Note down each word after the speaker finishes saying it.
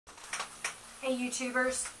Hey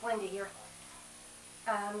YouTubers, Linda here.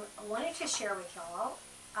 I wanted to share with y'all,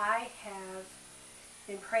 I have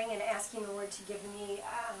been praying and asking the Lord to give me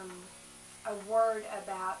a word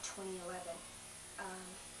about 2011.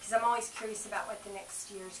 Because I'm always curious about what the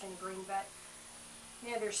next year is going to bring, but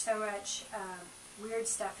you know, there's so much weird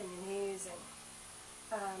stuff in the news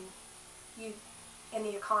and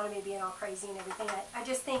the economy being all crazy and everything. I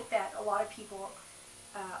just think that a lot of people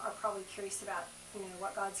are probably curious about, you know,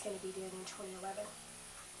 what God's going to be doing in 2011.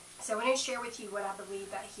 So I want to share with you what I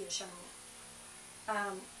believe that He has shown me.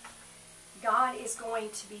 God is going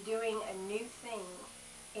to be doing a new thing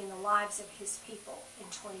in the lives of His people in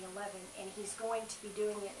 2011, and He's going to be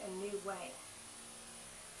doing it a new way.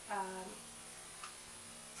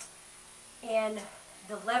 And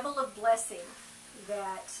the level of blessing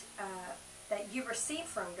that you receive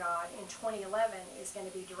from God in 2011 is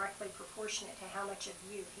going to be directly proportionate to how much of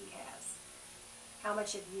you He has. How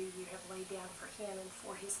much of you have laid down for Him and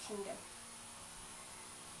for His kingdom.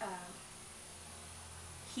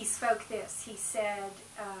 He spoke this. He said,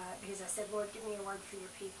 because I said, Lord, give me a word for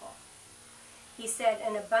your people. He said,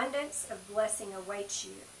 an abundance of blessing awaits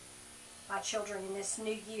you, my children, in this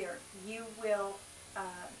new year. You will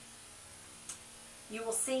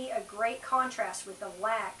see a great contrast with the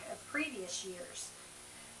lack of previous years.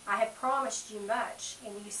 I have promised you much,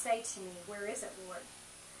 and you say to me, where is it, Lord?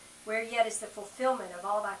 Where yet is the fulfillment of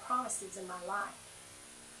all thy promises in my life?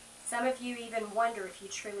 Some of you even wonder if you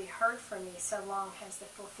truly heard from me, so long has the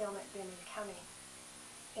fulfillment been in coming.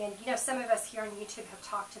 And you know, some of us here on YouTube have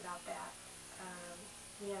talked about that.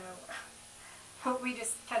 You know, we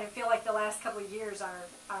just kind of feel like the last couple of years our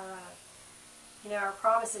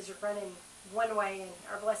promises are running one way and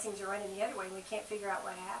our blessings are running the other way, and we can't figure out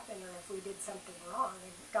what happened or if we did something wrong.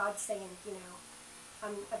 And God's saying, you know,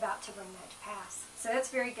 I'm about to bring that to pass. So that's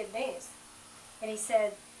very good news. And He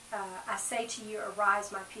said, I say to you,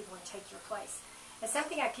 arise, my people, and take your place. And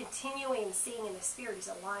something I continually am seeing in the Spirit is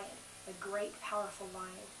a lion, a great, powerful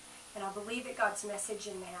lion. And I believe that God's message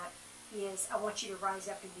in that is, I want you to rise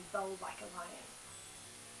up and be bold like a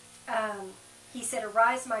lion. He said,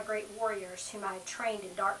 arise, my great warriors, whom I have trained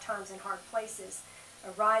in dark times and hard places.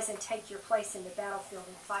 Arise and take your place in the battlefield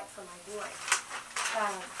and fight for my glory.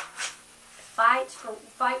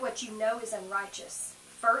 Fight what you know is unrighteous.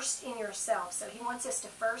 First in yourself. So He wants us to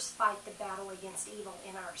first fight the battle against evil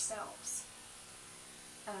in ourselves.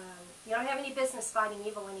 You don't have any business fighting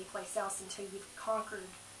evil anyplace else until you've conquered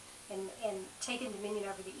and taken dominion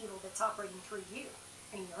over the evil that's operating through you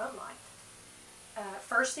in your own life.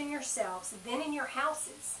 First in yourselves, then in your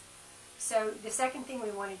houses. So the second thing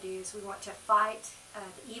we want to do is we want to fight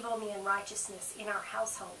the evil and the unrighteousness in our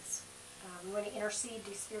households. We want to intercede,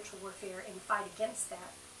 do spiritual warfare, and fight against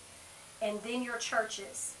that. And then your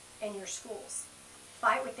churches and your schools.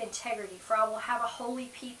 Fight with integrity, for I will have a holy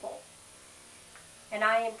people. And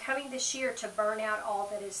I am coming this year to burn out all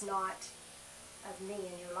that is not of me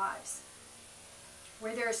in your lives.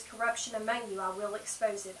 Where there is corruption among you, I will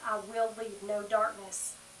expose it. I will leave no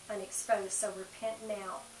darkness unexposed. So repent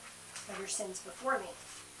now of your sins before me.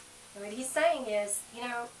 And what He's saying is, you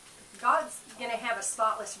know, God's going to have a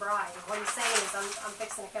spotless bride. And what He's saying is, I'm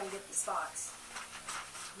fixing to come get the spots.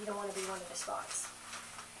 You don't want to be one of the spots.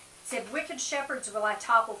 He said, wicked shepherds will I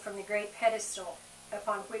topple from the great pedestal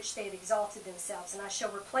upon which they have exalted themselves, and I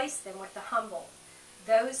shall replace them with the humble,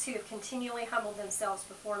 those who have continually humbled themselves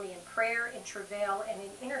before me in prayer, in travail, and in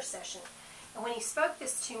intercession. And when He spoke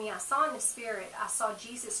this to me, I saw in the Spirit, I saw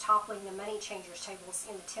Jesus toppling the money changers' tables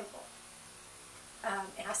in the temple.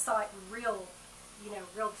 And I saw it real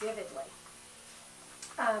vividly.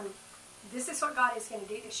 This is what God is going to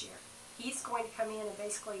do this year. He's going to come in and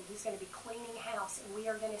basically He's going to be cleaning house, and we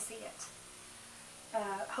are going to see it.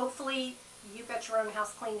 Hopefully you've got your own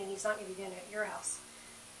house clean, and He's not going to be doing it at your house.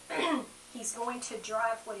 He's going to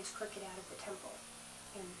drive what is crooked out of the temple,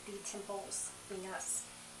 and the temples being us.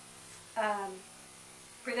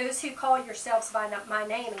 For those who call yourselves by my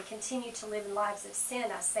name and continue to live in lives of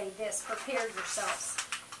sin, I say this, prepare yourselves.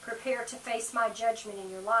 Prepare to face my judgment in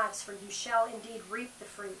your lives, for you shall indeed reap the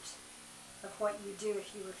fruit of what you do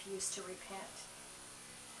if you refuse to repent.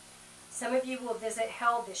 Some of you will visit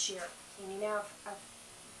hell this year. And you know,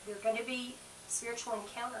 there are going to be spiritual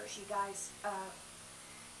encounters, you guys.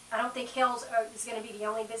 I don't think hell is going to be the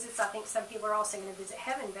only visits. I think some people are also going to visit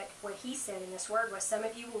heaven. But what He said in this word was, some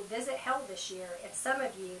of you will visit hell this year, and some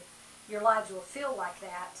of you, your lives will feel like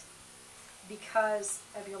that because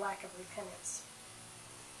of your lack of repentance.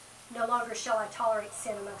 No longer shall I tolerate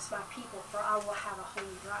sin amongst my people, for I will have a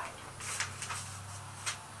holy bride.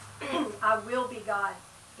 I will be God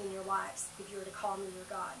in your lives if you were to call me your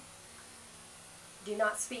God. Do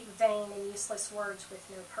not speak vain and useless words with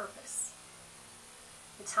no purpose.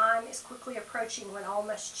 The time is quickly approaching when all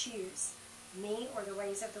must choose, me or the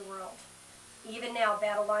ways of the world. Even now,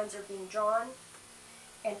 battle lines are being drawn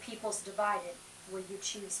and peoples divided. Will you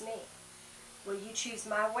choose me? Will you choose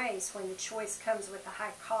my ways when the choice comes with a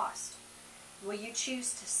high cost? Will you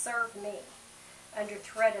choose to serve me under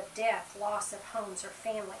threat of death, loss of homes or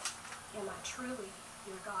family? Am I truly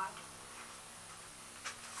your God?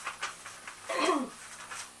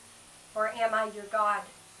 Or am I your God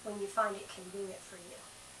when you find it convenient for you?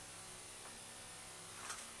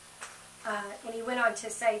 And he went on to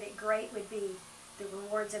say that great would be the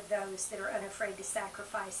rewards of those that are unafraid to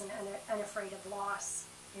sacrifice and unafraid of loss,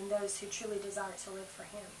 and those who truly desire to live for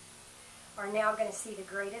him are now going to see the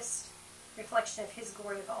greatest reflection of his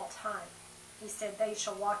glory of all time. He said, they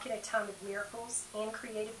shall walk in a time of miracles and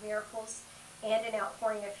creative miracles and an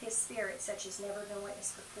outpouring of his Spirit such as never been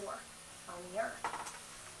witnessed before on the earth.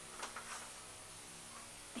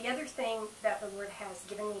 The other thing that the Lord has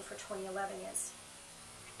given me for 2011 is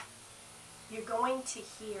you're going to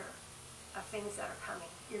hear of things that are coming.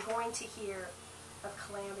 You're going to hear of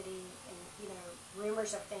calamity and,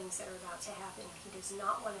 rumors of things that are about to happen. He does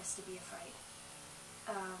not want us to be afraid.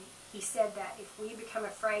 He said that if we become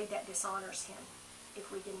afraid, that dishonors him.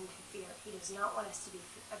 If we get into fear, he does not want us to be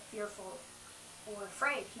fearful or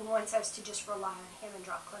afraid. He wants us to just rely on him and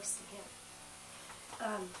draw close to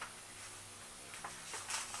him.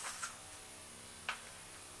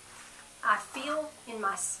 I feel in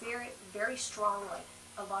my spirit very strongly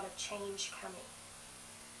a lot of change coming.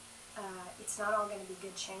 It's not all going to be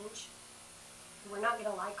good change. We're not going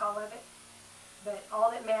to like all of it. But all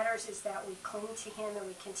that matters is that we cling to him and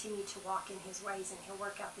we continue to walk in his ways, and he'll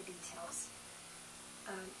work out the details.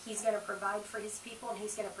 He's going to provide for his people, and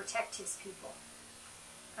he's going to protect his people.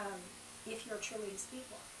 If you're truly his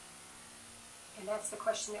people. And that's the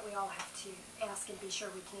question that we all have to ask and be sure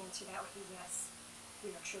we can answer that with a yes. We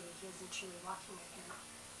are truly his and truly walking with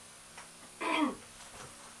him.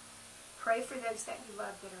 Pray for those that you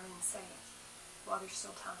love that are unsaved while there's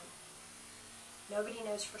still time. Nobody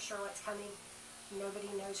knows for sure what's coming. Nobody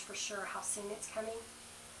knows for sure how soon it's coming.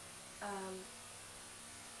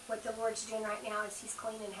 What the Lord's doing right now is he's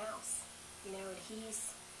cleaning house. And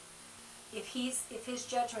if his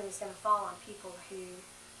judgment is going to fall on people who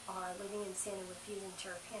are living in sin and refusing to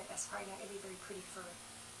repent, that's probably not going to be very pretty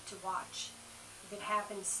to watch. If it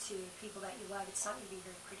happens to people that you love, it's not going to be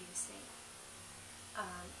very pretty to see.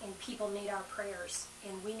 And people need our prayers.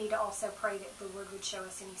 And we need to also pray that the Lord would show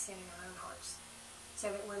us any sin in our own hearts, so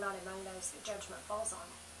that we're not among those that judgment falls on.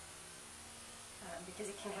 Because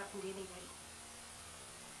it can happen to anybody.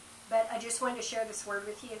 But I just wanted to share this word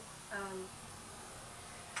with you.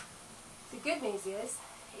 The good news is,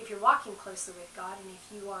 if you're walking closely with God, and if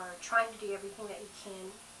you are trying to do everything that you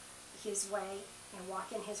can his way, and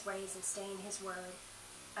walk in his ways and stay in his word,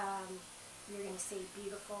 you're going to see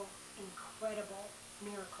beautiful, incredible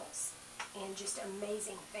miracles and just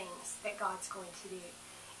amazing things that God's going to do.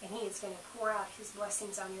 And he is going to pour out his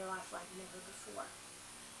blessings on your life like never before.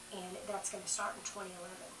 And that's going to start in 2011.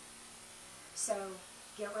 So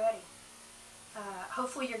get ready.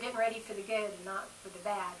 Hopefully you're getting ready for the good and not for the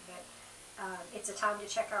bad. But it's a time to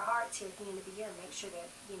check our hearts here at the end of the year and make sure that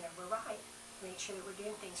we're right. Make sure that we're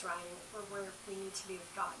doing things right and we're where we need to be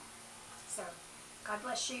with God. So God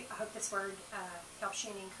bless you. I hope this word helps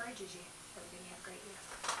you and encourages you. Everybody have a great year.